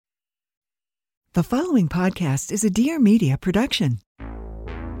The following podcast is a Dear Media production. Hey,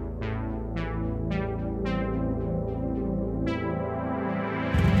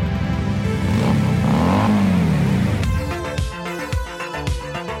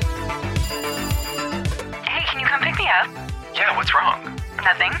 can you come pick me up? Yeah, what's wrong?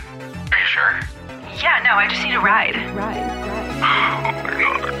 Nothing. Are you sure? Yeah, no, I just need a ride. Oh my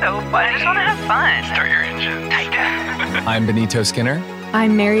god. So fun. I just want to have fun. Start your engines. I'm Benito Skinner,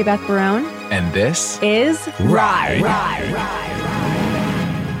 I'm Mary Beth Barone. and this Is Ride.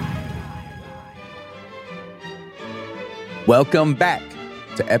 Welcome back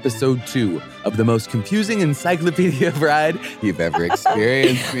to episode 2 of the most confusing encyclopedia of ride you've ever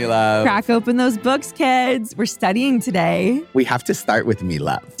experienced, me love. Crack open those books, kids. We're studying today. We have to start with me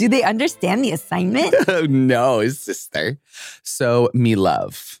love. Do they understand the assignment? Oh, no, sister. So, me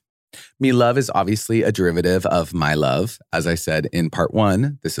love. Me love is obviously a derivative of my love. As I said in part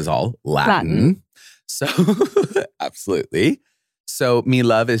 1, this is all Latin. So, absolutely. So, me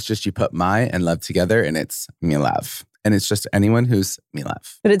love is just you put my and love together and it's me love. And it's just anyone who's me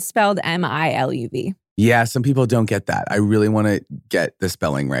love. But it's spelled M-I-L-U-V. Yeah, some people don't get that. I really want to get the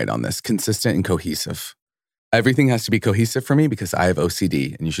spelling right on this. Consistent and cohesive. Everything has to be cohesive for me because I have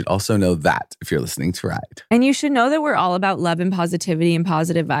OCD. And you should also know that if you're listening to Ride. And you should know that we're all about love and positivity and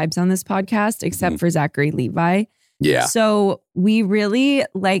positive vibes on this podcast, except for Zachary Levi. Yeah. So we really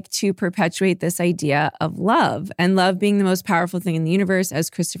like to perpetuate this idea of love and love being the most powerful thing in the universe, as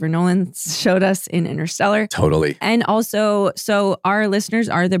Christopher Nolan showed us in Interstellar. Totally. And also, so our listeners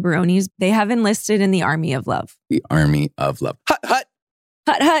are the Baronis. They have enlisted in the army of love. The army of love. Hut, hut.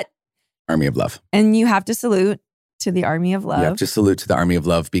 Hut, hut. Army of love. And you have to salute to the army of love. You have to salute to the army of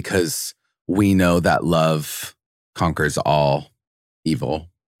love because we know that love conquers all evil.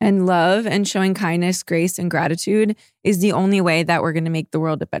 And love and showing kindness, grace, and gratitude is the only way that we're going to make the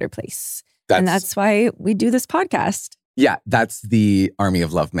world a better place. And that's why we do this podcast. Yeah, that's the Army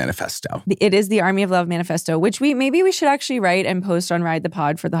of Love Manifesto. It is the Army of Love Manifesto, which maybe we should actually write and post on Ride the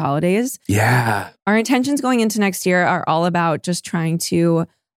Pod for the holidays. Yeah. Our intentions going into next year are all about just trying to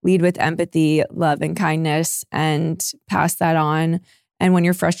lead with empathy, love, and kindness and pass that on. And when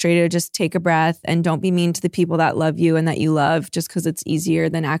you're frustrated, just take a breath and don't be mean to the people that love you and that you love just because it's easier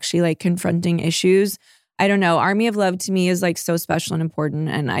than actually like confronting issues. I don't know. Army of Love to me is like so special and important.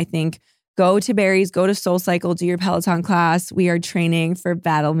 And I think go to Barry's, go to Soul Cycle, do your Peloton class. We are training for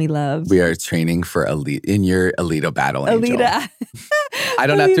Battle Me Love. We are training for in your Alita Battle Angel. Alita. I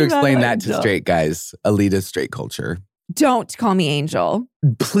don't have to explain that Angel. to straight guys. Alita straight culture. Don't call me Angel.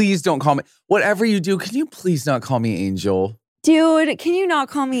 Please don't call me. Whatever you do, can you please not call me Angel? Dude, can you not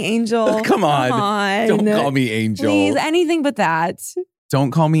call me Angel? Come on. Don't call me Angel. Please, anything but that. Don't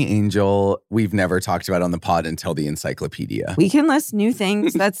call me Angel. We've never talked about on the pod until the Encyclopedia. We can list new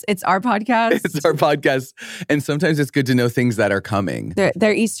things. It's our podcast. It's our podcast. And sometimes it's good to know things that are coming.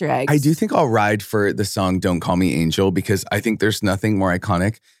 They're Easter eggs. I do think I'll ride for the song Don't Call Me Angel because I think there's nothing more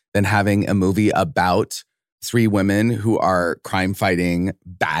iconic than having a movie about 3 women who are crime-fighting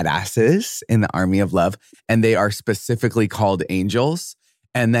badasses in the Army of Love, and they are specifically called angels.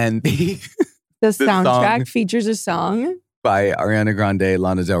 And then the soundtrack features a song by Ariana Grande,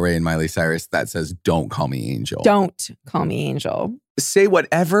 Lana Del Rey, and Miley Cyrus that says, "Don't call me Angel." Don't call me Angel. Say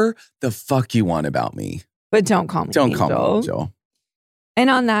whatever the fuck you want about me. But don't call me Angel. Don't call me Angel. And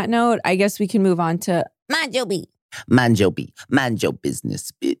on that note, I guess we can move on to Manjo B. Manjo B. Manjo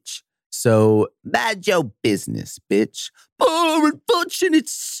business, bitch. So, mind your business, bitch. Poor unfortunate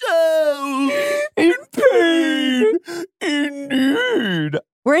soul in pain, in need.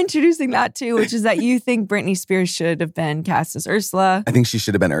 We're introducing that too, which is that you think Britney Spears should have been cast as Ursula. I think she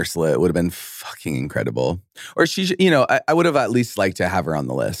should have been Ursula. It would have been fucking incredible. Or I would have at least liked to have her on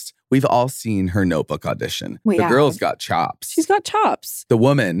the list. We've all seen her Notebook audition. The girl's got chops. She's got chops. The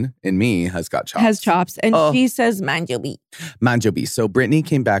woman in me has got chops. Has chops. And she says Manjo B. Manjo B. So Britney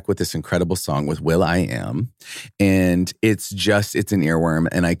came back with this incredible song with Will I Am. And it's an earworm.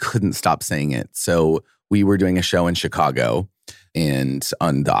 And I couldn't stop saying it. So we were doing a show in Chicago and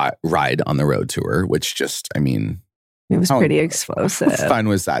on the Ride on the Road tour, which it was pretty explosive. How fun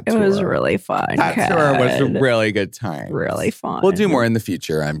was that tour? It was really fun. That tour was a really good time. Really fun. We'll do more in the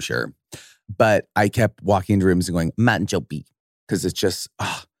future, I'm sure. But I kept walking into rooms and going, Manjo B. Because it's just,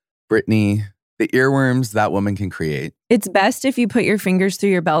 Britney, the earworms that woman can create. It's best if you put your fingers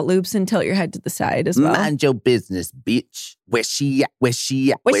through your belt loops and tilt your head to the side as well. Mind your business, bitch. Where's she at? Where's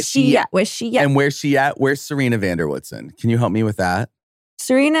she at? Where's she at? Where's she at? And where's she at? Where's Serena Vanderwoodson? Can you help me with that?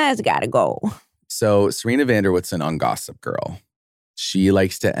 Serena has got to go. So Serena Vanderwoodson on Gossip Girl. She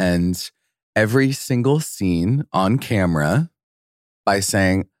likes to end every single scene on camera by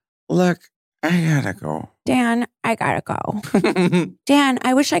saying, look, I gotta go. Dan, I gotta go. Dan,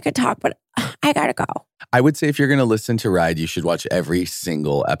 I wish I could talk, but I gotta go. I would say if you're going to listen to Ride, you should watch every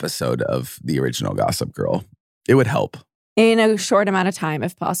single episode of the original Gossip Girl. It would help. In a short amount of time,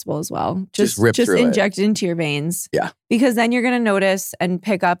 if possible, as well. Just rip through it. Inject it into your veins. Yeah. Because then you're going to notice and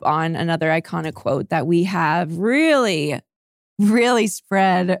pick up on another iconic quote that we have really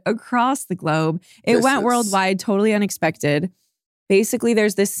spread across the globe. It went worldwide, totally unexpected. Basically,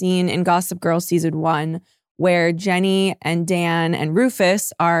 there's this scene in Gossip Girl season 1 where Jenny and Dan and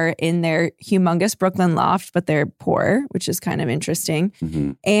Rufus are in their humongous Brooklyn loft, but they're poor, which is kind of interesting.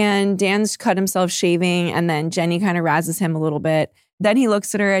 Mm-hmm. And Dan's cut himself shaving, and then Jenny kind of razzes him a little bit. Then he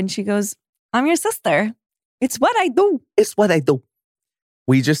looks at her and she goes, "I'm your sister. It's what I do. It's what I do."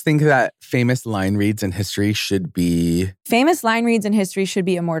 We just think that famous line reads in history should be... Famous line reads in history should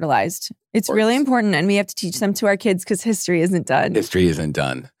be immortalized. It's really important, and we have to teach them to our kids because history isn't done. History isn't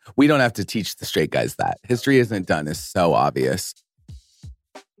done. We don't have to teach the straight guys that. History isn't done is so obvious.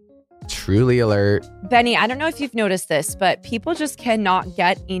 Truly alert. Benny, I don't know if you've noticed this, but people just cannot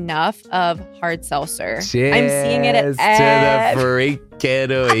get enough of hard seltzer. Cheers I'm seeing it to the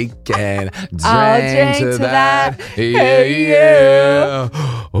freaking weekend. I'll drink to that. Yeah.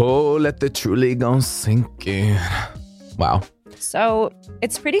 Oh, let the truly go sink in. Wow. So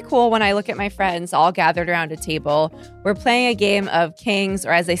it's pretty cool when I look at my friends all gathered around a table. We're playing a game of Kings,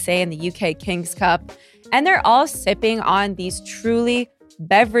 or as they say in the UK, King's Cup. And they're all sipping on these Truly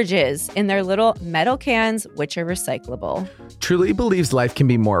beverages in their little metal cans, which are recyclable. Truly believes life can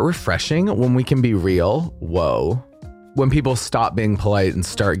be more refreshing when we can be real. Whoa. When people stop being polite and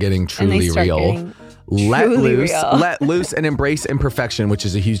start getting truly real. Let loose and embrace imperfection, which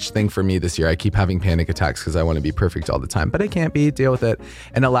is a huge thing for me this year. I keep having panic attacks because I want to be perfect all the time, but I can't be. Deal with it.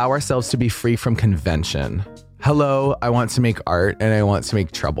 And allow ourselves to be free from convention. Hello, I want to make art and I want to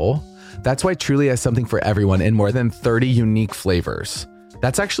make trouble. That's why Truly has something for everyone in more than 30 unique flavors.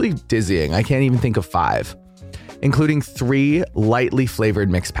 That's actually dizzying. I can't even think of 5, including 3 lightly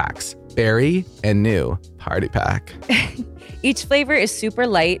flavored mix packs, berry and new party pack. Each flavor is super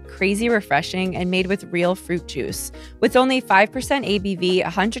light, crazy refreshing, and made with real fruit juice. With only 5% ABV,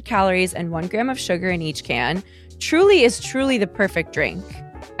 100 calories, and 1 gram of sugar in each can, Truly is truly the perfect drink.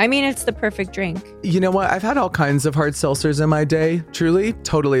 I mean, it's the perfect drink. You know what? I've had all kinds of hard seltzers in my day. Truly,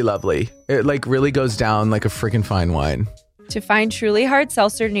 totally lovely. It like really goes down like a freaking fine wine. To find Truly Hard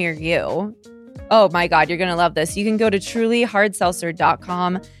Seltzer near you, oh my God, you're going to love this. You can go to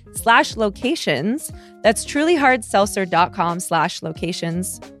trulyhardseltzer.com/locations. That's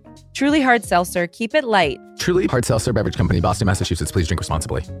trulyhardseltzer.com/locations. Truly Hard Seltzer, keep it light. Truly Hard Seltzer Beverage Company, Boston, Massachusetts. Please drink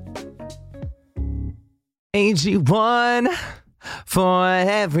responsibly. AG1 for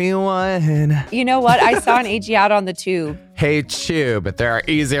everyone. You know what? I saw an AG out on the tube. Hey, Chew, but there are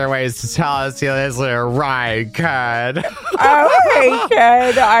easier ways to tell us you listen to Ride, kid. Oh, hey,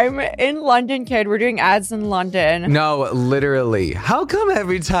 kid. I'm in London, kid. We're doing ads in London. No, literally. How come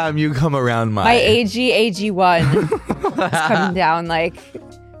every time you come around my AG1 is coming down like...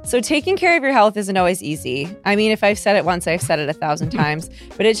 So taking care of your health isn't always easy. I mean, if I've said it once, I've said it 1,000 times,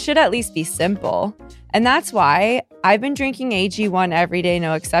 but it should at least be simple. And that's why I've been drinking AG1 every day,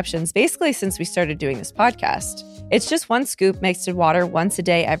 no exceptions, basically since we started doing this podcast. It's just 1 scoop mixed in water once a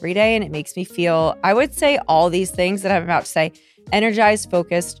day, every day, and it makes me feel, I would say all these things that I'm about to say, energized,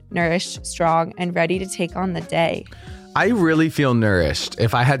 focused, nourished, strong, and ready to take on the day. I really feel nourished.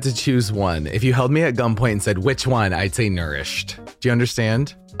 If I had to choose one, if you held me at gunpoint and said, which one, I'd say nourished. Do you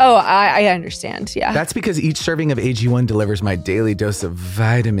understand? Oh, I understand. Yeah. That's because each serving of AG1 delivers my daily dose of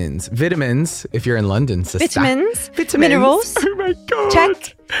vitamins. Vitamins, if you're in London, sister. Vitamins. Minerals. Oh my God.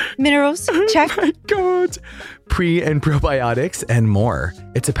 Check. Minerals. Check. Oh my God. Pre and probiotics and more.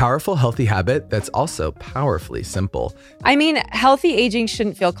 It's a powerful, healthy habit that's also powerfully simple. I mean, healthy aging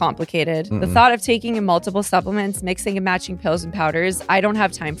shouldn't feel complicated. The thought of taking multiple supplements, mixing and matching pills and powders, I don't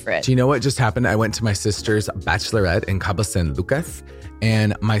have time for it. Do you know what just happened? I went to my sister's bachelorette in Cabo San Lucas,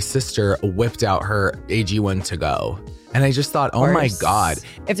 and my sister whipped out her AG1 to go. And I just thought, oh my God.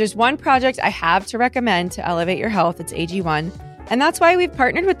 If there's one project I have to recommend to elevate your health, it's AG1. And that's why we've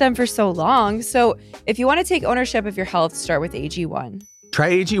partnered with them for so long. So if you want to take ownership of your health, start with AG1. Try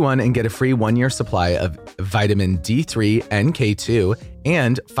AG1 and get a free 1-year supply of vitamin D3 and K2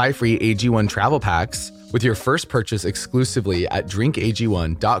 and 5 free AG1 travel packs with your first purchase exclusively at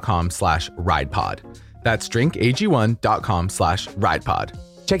drinkag1.com/ridepod. That's drinkag1.com/ridepod.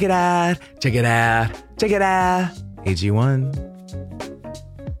 Check it out. Check it out. Check it out. AG1.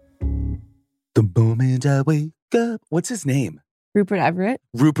 The moment I wake up. What's his name? Rupert Everett.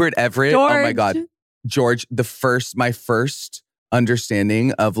 Rupert Everett. George. Oh my God. George, my first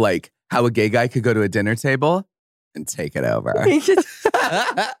understanding of like how a gay guy could go to a dinner table and take it over.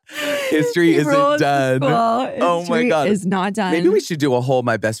 History isn't done. Oh my God. Is not done. Maybe we should do a whole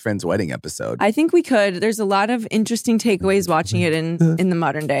My Best Friend's Wedding episode. I think we could. There's a lot of interesting takeaways watching it in the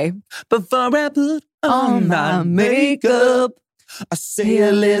modern day. Before I put on my makeup, I say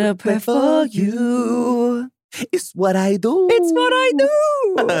a little prayer for you. It's what I do. It's what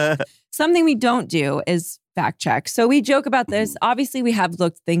I do. Something we don't do is fact check. So we joke about this. Obviously, we have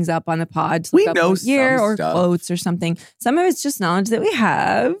looked things up on the pod. We know year some or stuff. quotes or something. Some of it's just knowledge that we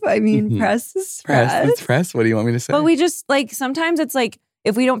have. I mean, press is press. It's press. What do you want me to say? But we just like, sometimes it's like,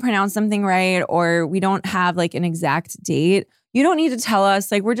 if we don't pronounce something right or we don't have like an exact date, you don't need to tell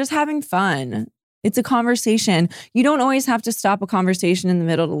us. Like, we're just having fun. It's a conversation. You don't always have to stop a conversation in the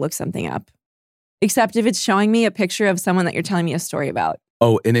middle to look something up. Except if it's showing me a picture of someone that you're telling me a story about.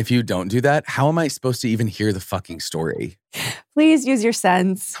 Oh, and if you don't do that, how am I supposed to even hear the fucking story? Please use your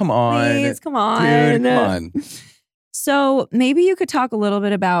sense. Come on. Please, come on. Dude, come on. So maybe you could talk a little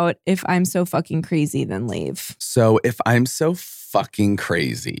bit about If I'm So Fucking Crazy, Then Leave. So If I'm So Fucking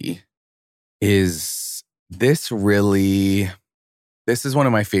Crazy, is this really... This is one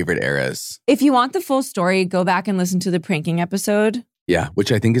of my favorite eras. If you want the full story, go back and listen to the pranking episode. Yeah,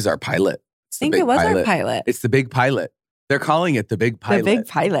 which I think is our pilot. I think it was our pilot. It's the big pilot. They're calling it the big pilot. The big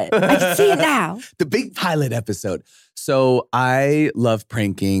pilot. I can see it now. The big pilot episode. So I love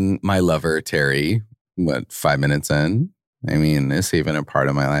pranking my lover, Terry. 5 minutes in? I mean, is he even a part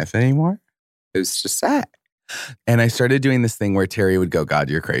of my life anymore? It's just sad. And I started doing this thing where Terry would go, God,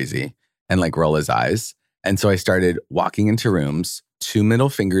 you're crazy, and like roll his eyes. And so I started walking into rooms, 2 middle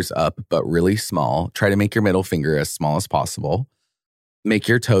fingers up, but really small. Try to make your middle finger as small as possible. Make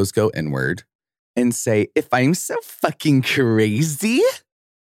your toes go inward. And say, if I'm so fucking crazy,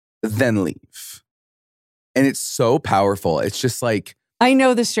 then leave. And it's so powerful. It's just like... I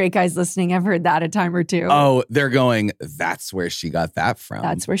know the straight guys listening have heard that a time or two. Oh, they're going, that's where she got that from.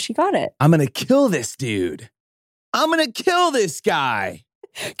 That's where she got it. I'm going to kill this dude. I'm going to kill this guy.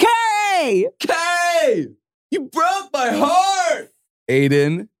 Carrie! Carrie! You broke my heart!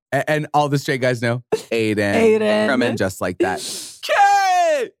 Aiden. And all the straight guys know. Aiden. Come in just like that.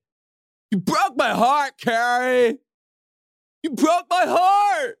 Carrie! You broke my heart, Carrie. You broke my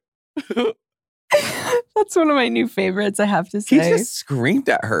heart. That's one of my new favorites, I have to say. He just screamed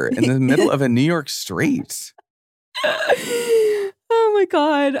at her in the middle of a New York street. Oh my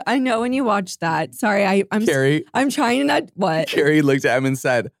God. I know when you watch that. Sorry, I'm Carrie. I'm trying to not, what? Carrie looked at him and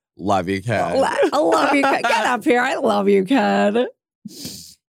said, love you, kid. I love you, kid. Get up here. I love you, kid.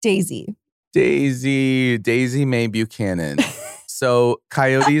 Daisy Mae Buchanan. So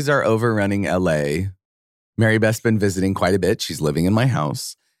coyotes are overrunning LA. Mary Beth's been visiting quite a bit. She's living in my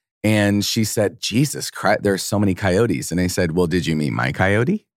house. And she said, Jesus Christ, there are so many coyotes. And I said, well, did you meet my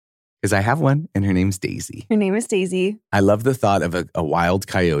coyote? Because I have one and her name's Daisy. Her name is Daisy. I love the thought of a wild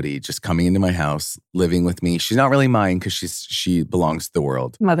coyote just coming into my house, living with me. She's not really mine because she belongs to the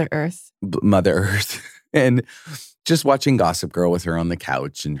world. Mother Earth. Mother Earth. And just watching Gossip Girl with her on the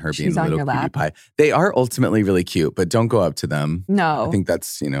couch and her being a little cutie pie. They are ultimately really cute, but don't go up to them. No. I think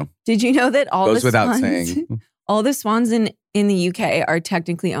that's, Did you know that all goes the without swans, saying. All the swans in the UK are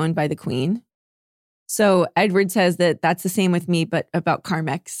technically owned by the Queen? So Edward says that that's the same with me, but about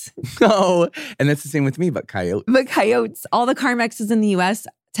Carmex. Oh, and that's the same with me, but coyote. But coyotes, all the Carmexes in the US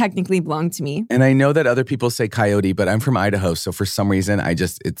technically belong to me. And I know that other people say coyote, but I'm from Idaho. So for some reason, I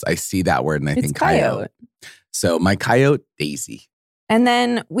see that word and I think coyote. So my coyote, Daisy. And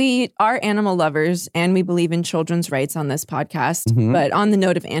then we are animal lovers and we believe in children's rights on this podcast. Mm-hmm. But on the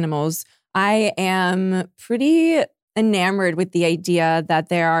note of animals, I am pretty enamored with the idea that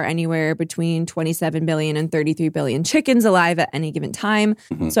there are anywhere between 27 billion and 33 billion chickens alive at any given time.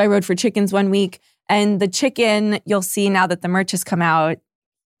 Mm-hmm. So I rode for chickens one week. And the chicken, you'll see now that the merch has come out,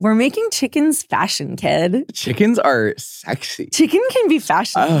 we're making chickens fashion, kid. Chickens are sexy. Chicken can be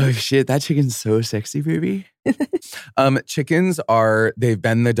fashion. Oh, shit. That chicken's so sexy, baby. Chickens they've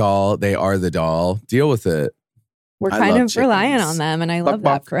been the doll. They are the doll. Deal with it. We're kind of relying on them, and I love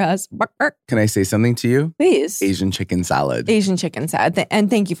that for us. Can I say something to you? Please. Asian chicken salad. Asian chicken salad. And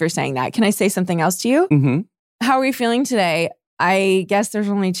thank you for saying that. Can I say something else to you? Mm-hmm. How are you feeling today? I guess there's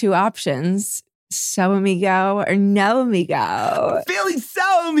only two options. So amigo or no amigo. Feeling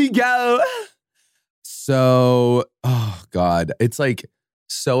so amigo. So, oh God. It's like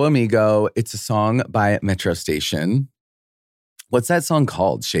So Amigo. It's a song by Metro Station. What's that song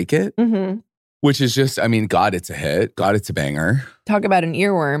called? Shake It? Mm-hmm. Which is just, God, it's a hit. God, it's a banger. Talk about an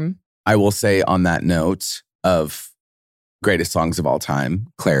earworm. I will say on that note of Greatest songs of all time,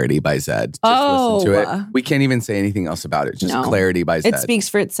 Clarity by Zedd. Just listen to it. We can't even say anything else about it. Just Clarity by Zedd. It speaks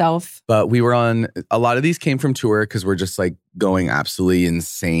for itself. But we were on, a lot of these came from tour because we're just like going absolutely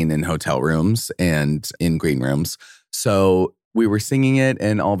insane in hotel rooms and in green rooms. So we were singing it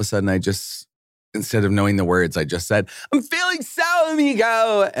and all of a sudden I just, instead of knowing the words, I just said, I'm feeling so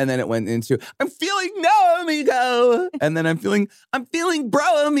amigo. And then it went into, I'm feeling no amigo. And then I'm feeling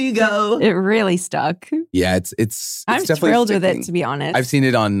bro amigo. It really stuck. Yeah, it's I'm definitely thrilled sticking. with it, to be honest. I've seen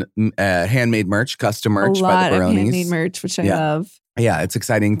it on handmade merch, custom merch by the Baronis. A lot of handmade merch, which I love. Yeah, it's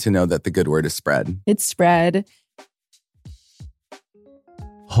exciting to know that the good word is spread. It's spread.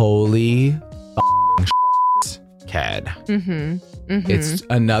 Holy CAD. It's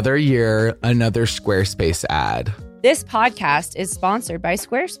another year, another Squarespace ad. This podcast is sponsored by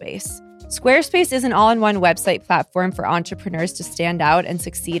Squarespace. Squarespace is an all-in-one website platform for entrepreneurs to stand out and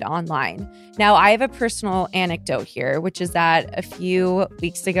succeed online. Now, I have a personal anecdote here, which is that a few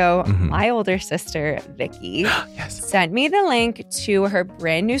weeks ago, my older sister, Vicky, sent me the link to her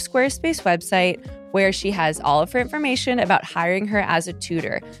brand new Squarespace website where she has all of her information about hiring her as a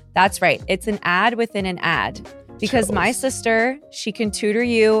tutor. That's right. It's an ad within an ad. Because my sister, she can tutor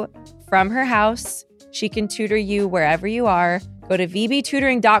you from her house. She can tutor you wherever you are. Go to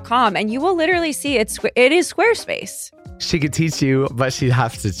vbtutoring.com and you will literally see it is Squarespace. She could teach you, but she'd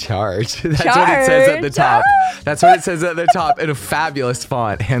have to charge. That's what it says at the top. That's what it says at the top in a fabulous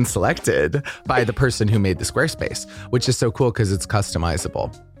font, hand selected by the person who made the Squarespace, which is so cool because it's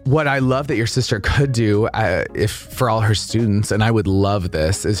customizable. What I love that your sister could do if for all her students, and I would love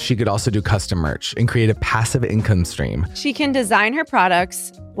this, is she could also do custom merch and create a passive income stream. She can design her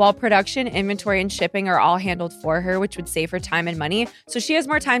products while production, inventory, and shipping are all handled for her, which would save her time and money. So she has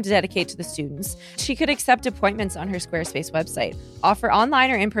more time to dedicate to the students. She could accept appointments on her Squarespace website, offer online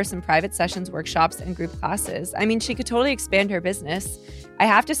or in-person private sessions, workshops, and group classes. I mean, she could totally expand her business. I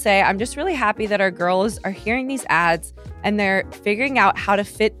have to say, I'm just really happy that our girls are hearing these ads and they're figuring out how to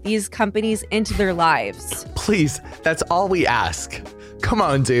fit these companies into their lives. Please, that's all we ask. Come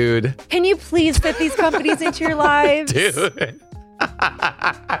on, dude. Can you please fit these companies into your lives? Dude.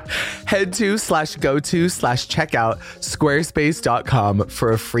 Head to/go/checkout squarespace.com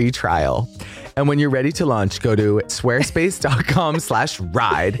for a free trial. And when you're ready to launch, go to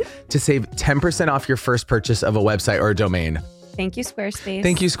squarespace.com/ride to save 10% off your first purchase of a website or a domain. Thank you, Squarespace.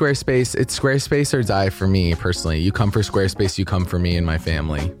 Thank you, Squarespace. It's Squarespace or die for me personally. You come for Squarespace, you come for me and my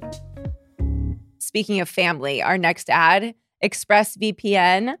family. Speaking of family, our next ad,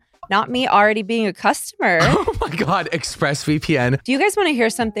 ExpressVPN. Not me already being a customer. Oh my God, ExpressVPN. Do you guys want to hear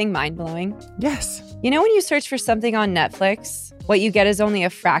something mind-blowing? Yes. You know when you search for something on Netflix, what you get is only a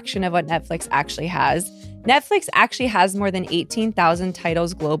fraction of what Netflix actually has? Netflix actually has more than 18,000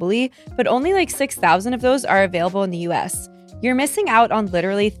 titles globally, but only like 6,000 of those are available in the US. You're missing out on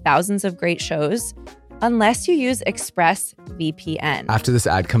literally thousands of great shows unless you use ExpressVPN. After this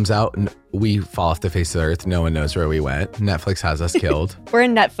ad comes out, we fall off the face of the earth. No one knows where we went. Netflix has us killed. We're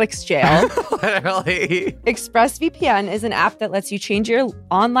in Netflix jail. Literally. ExpressVPN is an app that lets you change your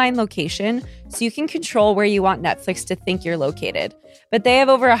online location so you can control where you want Netflix to think you're located. But they have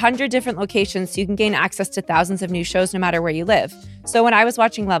over 100 different locations, so you can gain access to thousands of new shows no matter where you live. So when I was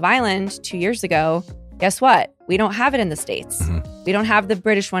watching Love Island 2 years ago, guess what? We don't have it in the States. We don't have the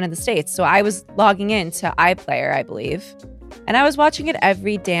British one in the States. So I was logging in to iPlayer, I believe. And I was watching it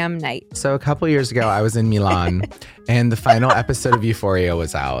every damn night. So a couple years ago, I was in Milan and the final episode of Euphoria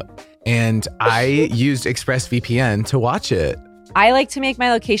was out. And I used ExpressVPN to watch it. I like to make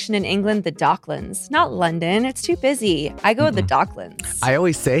my location in England the Docklands, not London. It's too busy. I go to the Docklands. I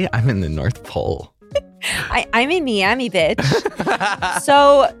always say I'm in the North Pole. I'm in Miami, bitch.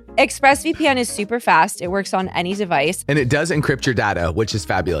 So ExpressVPN is super fast. It works on any device. And it does encrypt your data, which is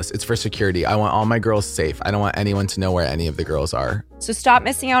fabulous. It's for security. I want all my girls safe. I don't want anyone to know where any of the girls are. So stop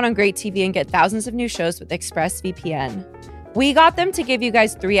missing out on great TV and get thousands of new shows with ExpressVPN. We got them to give you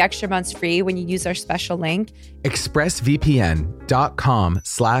guys 3 extra months free when you use our special link.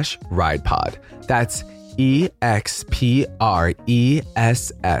 expressvpn.com/ridepod. That's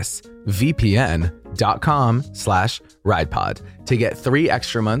expressvpn.com/ridepod to get 3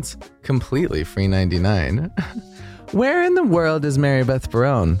 extra months completely free 99. Where in the world is Mary Beth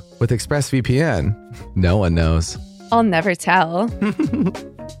Barone with ExpressVPN? No one knows. I'll never tell.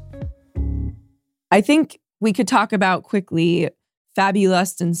 I think we could talk about quickly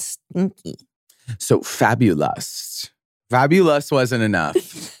Fabulous and Stinky. So Fabulous wasn't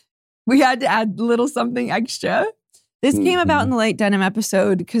enough. We had to add a little something extra. This came about in the Late Denim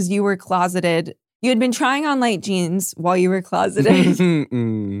episode because you were closeted You had been trying on light jeans while you were closeted.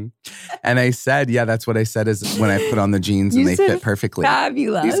 And I said, yeah, that's what I said is when I put on the jeans and they fit perfectly.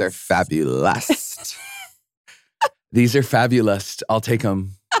 Fabulous. These are fabulous. These are fabulous. I'll take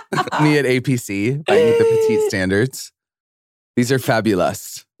them. Me at APC, I meet the petite standards. These are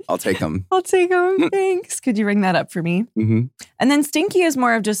fabulous. I'll take them. I'll take them. Thanks. Could you ring that up for me? Mm-hmm. And then stinky is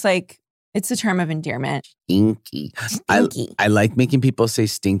more of just like, it's a term of endearment. Stinky. I like making people say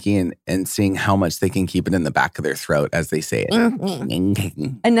stinky and seeing how much they can keep it in the back of their throat as they say it.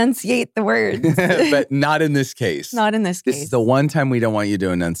 Enunciate the words. But not in this case. Not in this case. This is the one time we don't want you to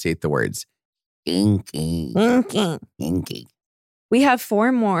enunciate the words. Stinky. Stinky. We have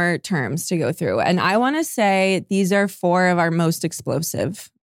 4 more terms to go through. And I want to say these are 4 of our most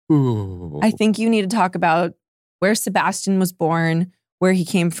explosive. Ooh. I think you need to talk about where Sebastian was born, where he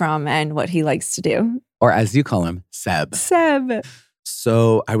came from, and what he likes to do. Or as you call him, Seb. Seb.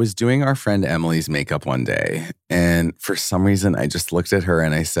 So I was doing our friend Emily's makeup one day. And for some reason, I just looked at her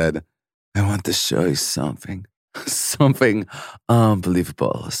and I said, I want to show you something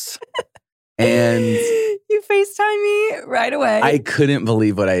unbelievable. And you FaceTime me right away. I couldn't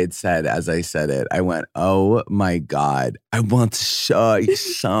believe what I had said as I said it. I went, oh my God, I want to show you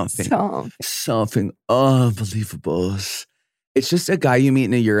something unbelievable. It's just a guy you meet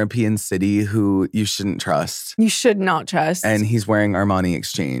in a European city who you shouldn't trust. You should not trust. And he's wearing Armani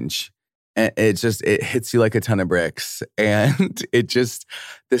Exchange. And it hits you like a ton of bricks. And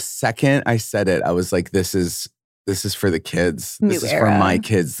the second I said it, I was like, this is for the kids. This is for my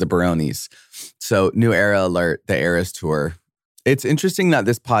kids, the Baronis. So new era alert, the Eras Tour. It's interesting that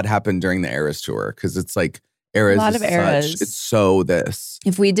this pod happened during the Eras Tour because it's like Eras. A lot of Eras. It's so this.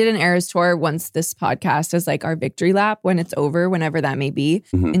 If we did an Eras Tour once this podcast is like our victory lap, when it's over, whenever that may be,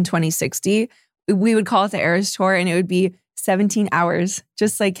 in 2060, we would call it the Eras Tour and it would be 17 hours,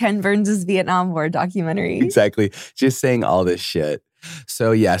 just like Ken Burns' Vietnam War documentary. Exactly. Just saying all this shit.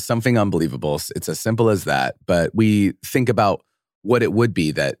 So yeah, something unbelievable. It's as simple as that. But we think about what it would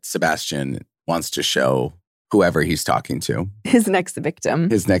be that Sebastian wants to show whoever he's talking to. His next victim.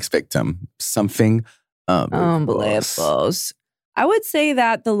 Something unbelievable. I would say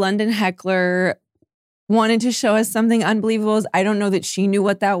that the London heckler wanted to show us something unbelievable. I don't know that she knew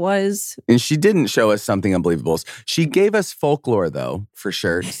what that was. And she didn't show us something unbelievable. She gave us folklore, though, for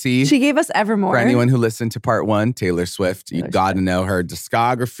sure. See? She gave us Evermore. For anyone who listened to part 1, Taylor Swift, you got to know her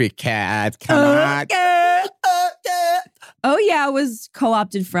discography, cat. Come on. Oh, yeah, it was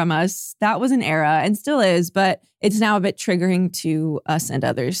co-opted from us. That was an era and still is, but it's now a bit triggering to us and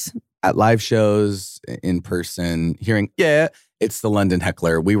others. At live shows, in person, hearing, it's the London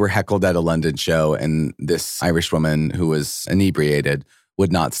heckler. We were heckled at a London show, and this Irish woman who was inebriated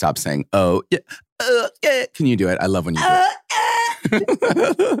would not stop saying, oh, yeah, yeah. Can you do it? I love when you do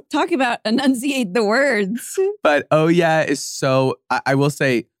it. Talk about enunciate the words. But oh, yeah is so, I will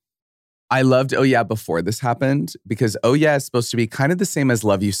say, I loved Oh Yeah before this happened because Oh Yeah is supposed to be kind of the same as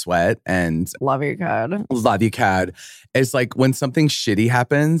Love You Sweat and Love You Cad. Love You Cad. It's like when something shitty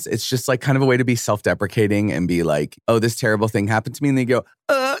happens, it's just like kind of a way to be self-deprecating and be like, oh, this terrible thing happened to me. And they go,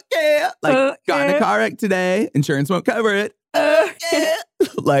 oh yeah, like got in a car wreck today. Insurance won't cover it. Yeah.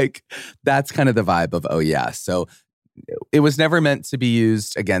 Like that's kind of the vibe of Oh Yeah. So it was never meant to be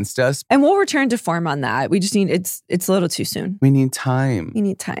used against us. And we'll return to form on that. We just need, it's a little too soon. We need time. We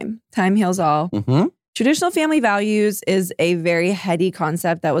need time. Time heals all. Mm-hmm. Traditional family values is a very heady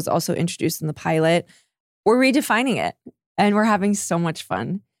concept that was also introduced in the pilot. We're redefining it and we're having so much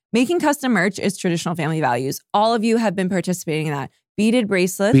fun. Making custom merch is traditional family values. All of you have been participating in that. Beaded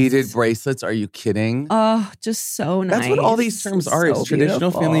bracelets. Beaded bracelets. Are you kidding? Oh, just so nice. That's what all these terms are. It's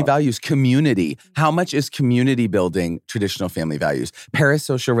traditional family values. Community. How much is community building traditional family values?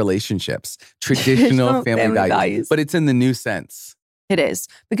 Parasocial relationships. Traditional family values. But it's in the new sense. It is.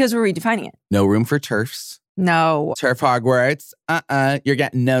 Because we're redefining it. No room for TERFs. No. TERF Hogwarts. You're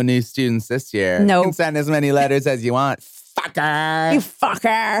getting no new students this year. No. You can send as many letters as you want. Fucker. You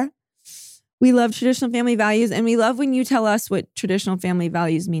fucker. We love traditional family values, and we love when you tell us what traditional family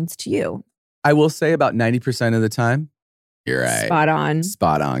values means to you. I will say about 90% of the time, you're right. Spot on.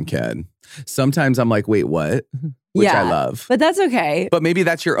 Spot on, kid. Sometimes I'm like, wait, what? Which I love. But that's okay. But maybe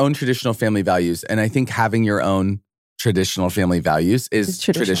that's your own traditional family values. And I think having your own traditional family values is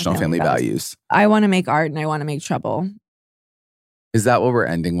traditional family values. I want to make art and I want to make trouble. Is that what we're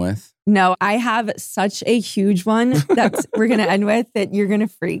ending with? No, I have such a huge one that we're going to end with that you're going to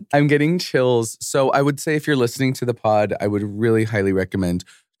freak. I'm getting chills. So I would say if you're listening to the pod, I would really highly recommend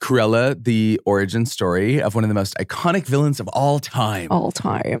Cruella, the origin story of one of the most iconic villains of all time.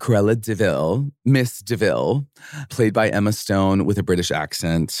 Cruella DeVille, Miss DeVille, played by Emma Stone with a British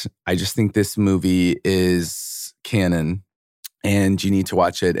accent. I just think this movie is canon and you need to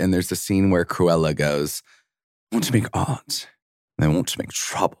watch it. And there's a scene where Cruella goes, I want to make art and I want to make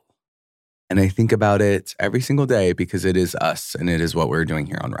trouble. And I think about it every single day because it is us and it is what we're doing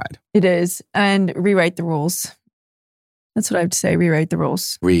here on Ride. It is. And rewrite the rules. That's what I have to say. Rewrite the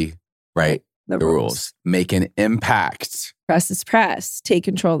rules. Rewrite the rules. Make an impact. Press is press. Take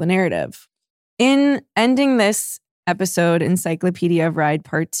control of the narrative. In ending this episode, Encyclopedia of Ride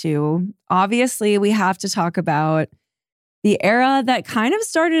Part 2, obviously we have to talk about the era that kind of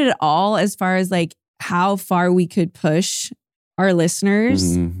started it all as far as like how far we could push our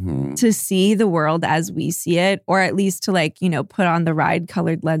listeners to see the world as we see it, or at least to like, put on the Ride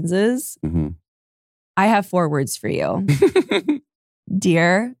colored lenses. I have 4 words for you.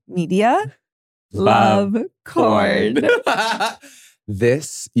 Dear media, love corn.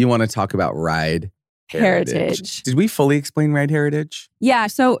 This, you want to talk about Ride Heritage. Did we fully explain Ride Heritage? Yeah.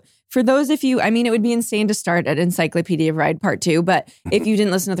 So for those of you, it would be insane to start at Encyclopedia of Ride Part 2, but if you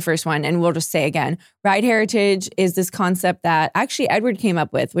didn't listen to the first one, and we'll just say again, Ride Heritage is this concept that actually Edward came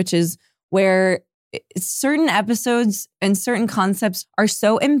up with, which is where certain episodes and certain concepts are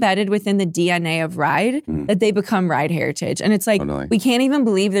so embedded within the DNA of Ride that they become Ride Heritage. And it's like, we can't even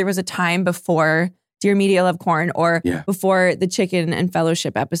believe there was a time before Dear Media Love Corn or before the Chicken and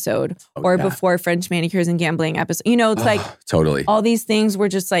Fellowship episode or before French Manicures and Gambling episode. It's like totally all these things, we're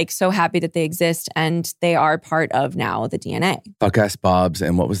just like so happy that they exist and they are part of now the DNA. Buck-ass Bob's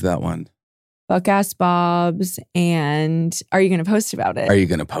and what was that one? Buck-ass Bob's and Are You Going to Post About It? Are You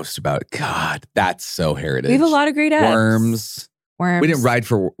Going to Post About It? God, that's so heritage. We have a lot of great ads. Worms. We didn't ride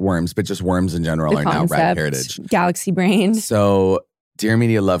for worms, but just worms in general are now Ride Heritage. Galaxy Brain. So Dear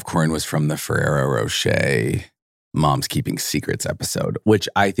Media Love Corn was from the Ferrero Rocher Mom's Keeping Secrets episode, which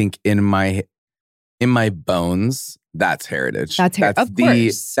I think in my bones, that's heritage. That's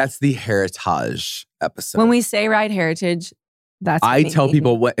course. That's the heritage episode. When we say Ride Heritage, that's what I tell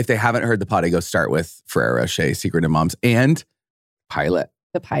people if they haven't heard the pod, I go start with Ferrero Rocher, Secret of Moms, and Pilot.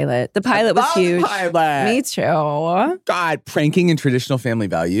 The pilot was huge. Pilot. Me too. God, pranking and traditional family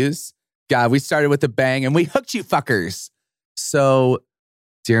values. God, we started with a bang and we hooked you fuckers. So,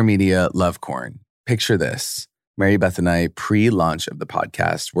 Dear Media, Love Corn. Picture this. Mary Beth and I, pre-launch of the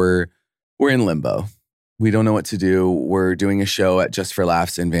podcast, we're in limbo. We don't know what to do. We're doing a show at Just for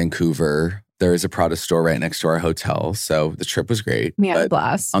Laughs in Vancouver. There is a Prada store right next to our hotel. So the trip was great. We had a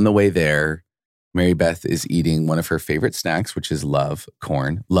blast. On the way there, Mary Beth is eating one of her favorite snacks, which is love,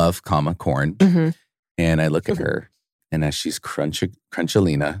 corn. And I look at her, and as she's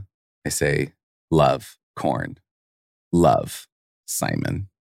Crunchalina, I say, love, corn. Love, Simon.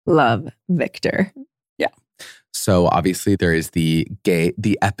 Love, Victor. Yeah. So obviously there is the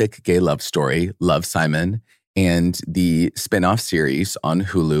epic gay love story, Love, Simon, and the spin-off series on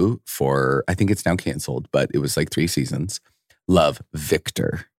Hulu for, I think it's now canceled, but it was like 3 seasons, Love,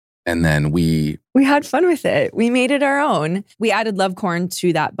 Victor. And then we had fun with it. We made it our own. We added Love Corn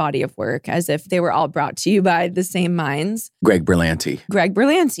to that body of work as if they were all brought to you by the same minds. Greg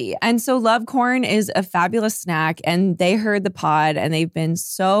Berlanti. And so Love Corn is a fabulous snack, and they heard the pod and they've been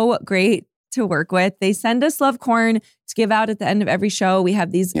so great to work with. They send us Love Corn to give out at the end of every show. We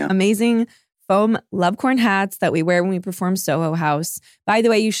have these amazing foam Love Corn hats that we wear when we perform Soho House. By the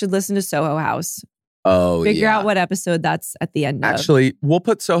way, you should listen to Soho House. Oh, Figure out what episode that's at the end of. Actually, we'll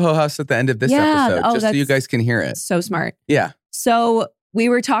put Soho House at the end of this episode just so you guys can hear it. So smart. Yeah. So we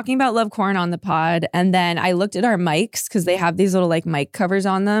were talking about Love Corn on the pod, and then I looked at our mics because they have these little like mic covers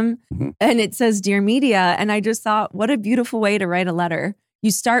on them, and it says Dear Media, and I just thought, what a beautiful way to write a letter. You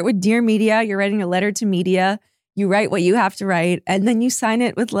start with Dear Media, you're writing a letter to media, you write what you have to write, and then you sign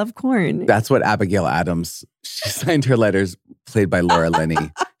it with Love Corn. That's what Abigail Adams, she signed her letters, played by Laura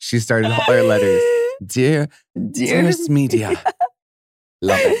Linney. She started all her letters. Dearest media.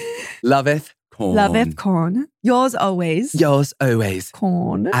 Loveth corn. Loveth corn. Yours always.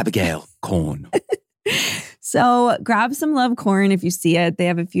 Corn. Abigail corn. So grab some Love Corn if you see it. They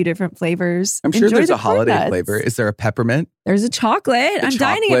have a few different flavors. I'm sure there's a holiday flavor. Is there a peppermint? There's a chocolate. I'm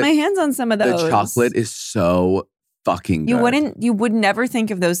dying to get my hands on some of those. The chocolate is so fucking good. You would never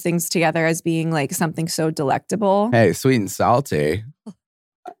think of those things together as being like something so delectable. Hey, sweet and salty.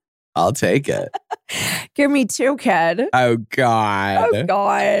 I'll take it. Give me 2, kid. Oh, God. Oh,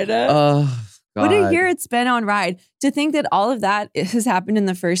 God. What a year it's been on Ride. To think that all of that has happened in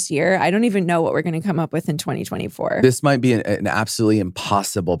the first year, I don't even know what we're going to come up with in 2024. This might be an absolutely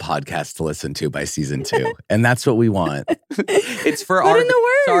impossible podcast to listen to by season 2. And that's what we want. It's for Put in the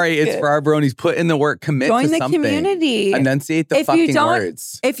work. Sorry, it's for our bronies. Put in the work, commit Join to the something. community. Enunciate the fucking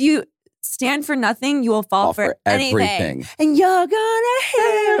words. If you stand for nothing, you will fall for anything. Everything. And you're gonna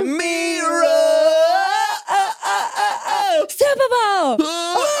hear me roar. Super Bowl.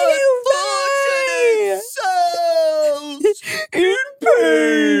 Are you ready? Souls in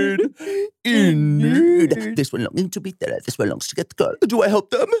pain, in need. This belongs to be there. This belongs to get girl. Do I help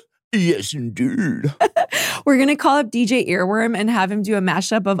them? Yes, indeed. We're going to call up DJ Earworm and have him do a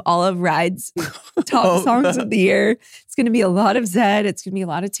mashup of all of Ride's top songs of the year. It's going to be a lot of Zed. It's going to be a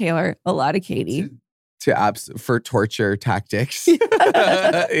lot of Taylor, a lot of Katie. For torture tactics.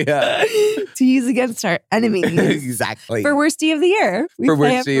 Yeah. To use against our enemies. Exactly. For Worsty of the Year. For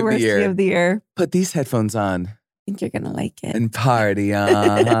Worsty of the Year. Put these headphones on. I think you're going to like it. And party on.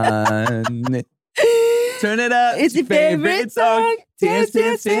 Turn it up. It's your favorite song. Dance,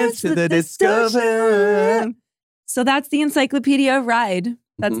 dance, dance to the disco. So that's the Encyclopedia of Ride.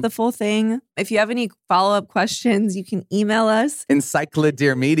 That's the full thing. If you have any follow-up questions, you can email us.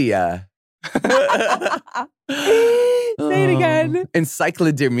 Encyclopedia. Say it again.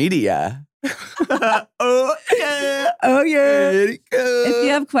 Encyclopedia. Oh, yeah. Oh, yeah. There it goes. If you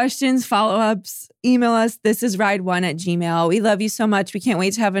have questions, follow-ups, email us. This is ride1@gmail.com. We love you so much. We can't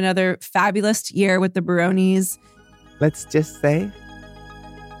wait to have another fabulous year with the Baronis. Let's just say,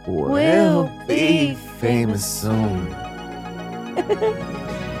 we'll be famous soon.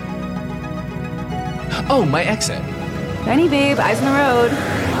 Oh, my exit. Benny, babe, eyes on the road.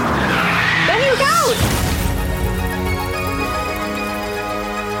 Benny, look out!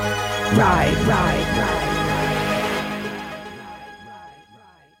 Ride.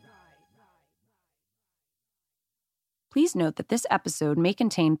 Please note that this episode may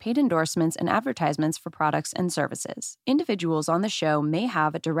contain paid endorsements and advertisements for products and services. Individuals on the show may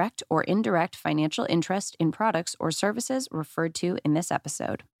have a direct or indirect financial interest in products or services referred to in this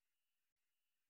episode.